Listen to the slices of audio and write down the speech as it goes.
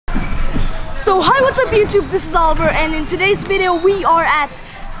So hi, what's up YouTube? This is Oliver, and in today's video we are at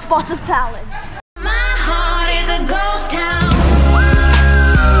Spots of Tallinn. My heart is a ghost town.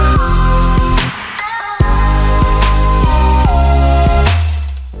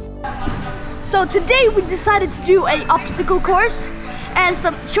 So today we decided to do an obstacle course and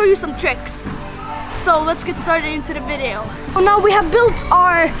show you some tricks. So let's get started into the video. So now we have built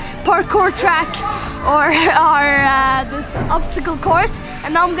our parkour track, or our this obstacle course,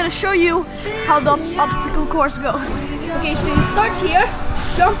 and now I'm gonna show you how the obstacle course goes. Okay, so you start here,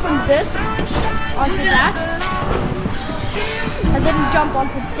 jump from this onto that, and then you jump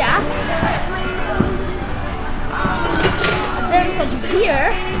onto that, and then from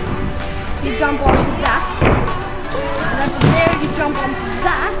here you jump onto that, and then from there you jump onto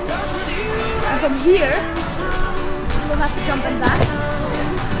that, and from here you'll have to jump on that,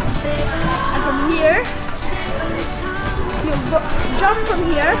 and from here you'll jump from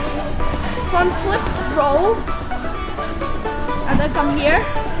here, front flip, roll, and then come here,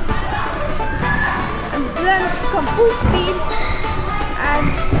 and then come full speed and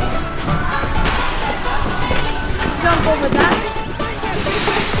jump over that,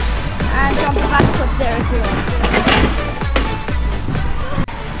 and jump back up there if you want.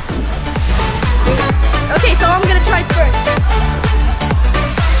 Okay, so I'm gonna try first.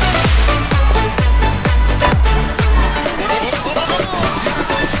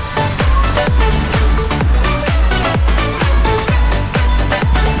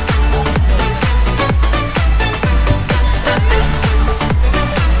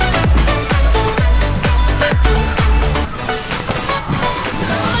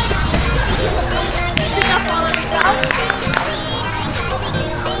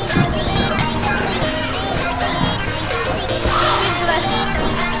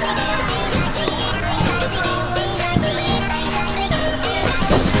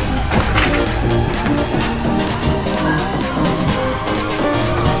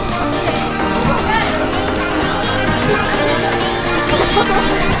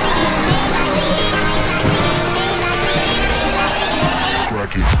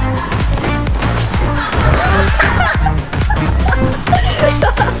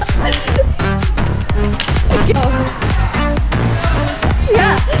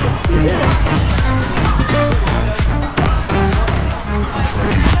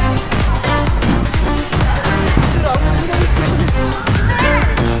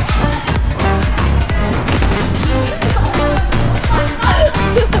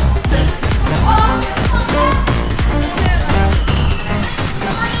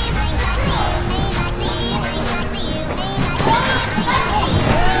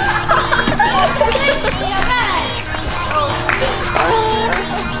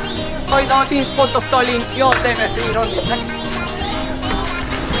 Hoitaan siin Spot of Tallinn ja teeme freerun'it.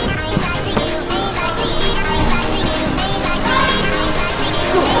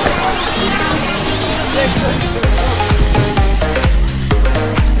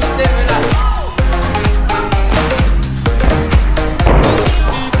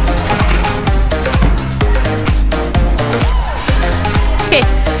 Okay,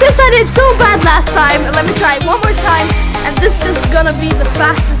 since I did so bad last time, let me try it one more time, and this is gonna be the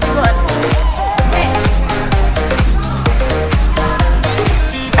fastest one. Okay.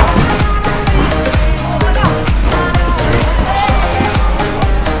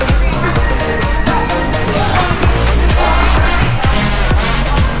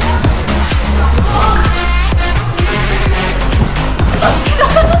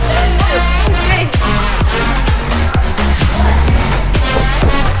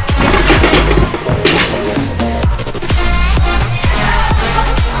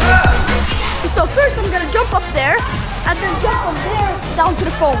 So first I'm gonna jump up there and then jump from there down to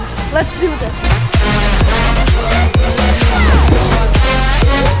the foams. Let's do this.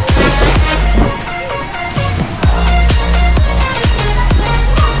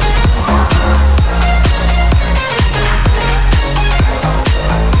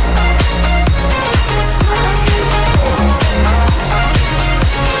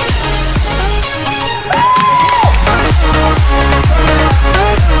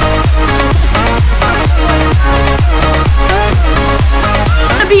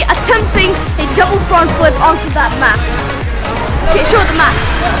 Attempting a double front flip onto that mat. Okay, show the mat.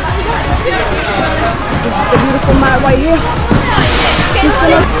 This is the beautiful mat right here. He's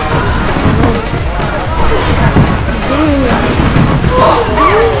gonna...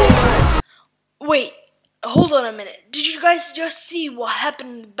 Wait, hold on a minute. Did you guys just see what happened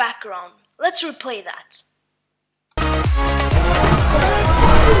in the background? Let's replay that.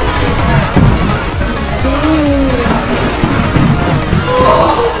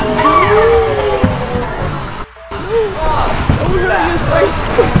 Oh.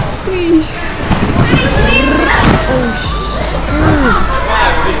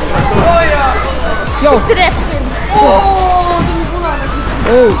 Joo. Treffin. Tuli punainen.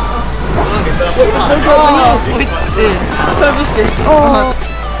 Vitsi. Toi pisti.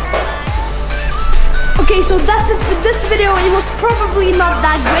 Okay, so that's it for this video. It was probably not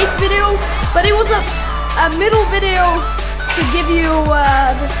that great video, but it was a middle video to give you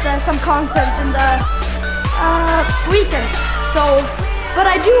some content in the weekends. So, but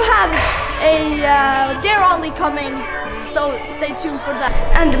I do have a Dare Ollie coming, so stay tuned for that.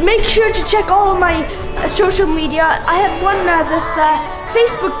 And make sure to check all of my social media. I have this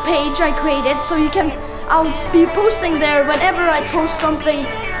Facebook page I created, so I'll be posting there whenever I post something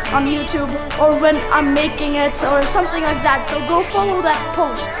on YouTube or when I'm making it or something like that. So go follow that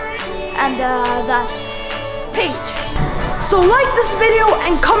post and that page. So like this video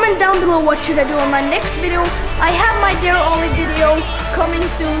and comment down below what should I do on my next video. I have my Dare Ollie video coming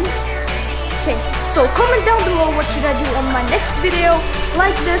soon. Okay, so comment down below what should I do on my next video.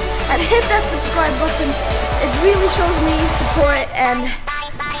 Like this and hit that subscribe button. It really shows me support and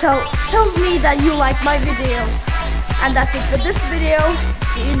tells me that you like my videos. And that's it for this video.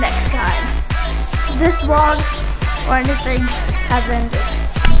 See you next time. This vlog or anything has ended.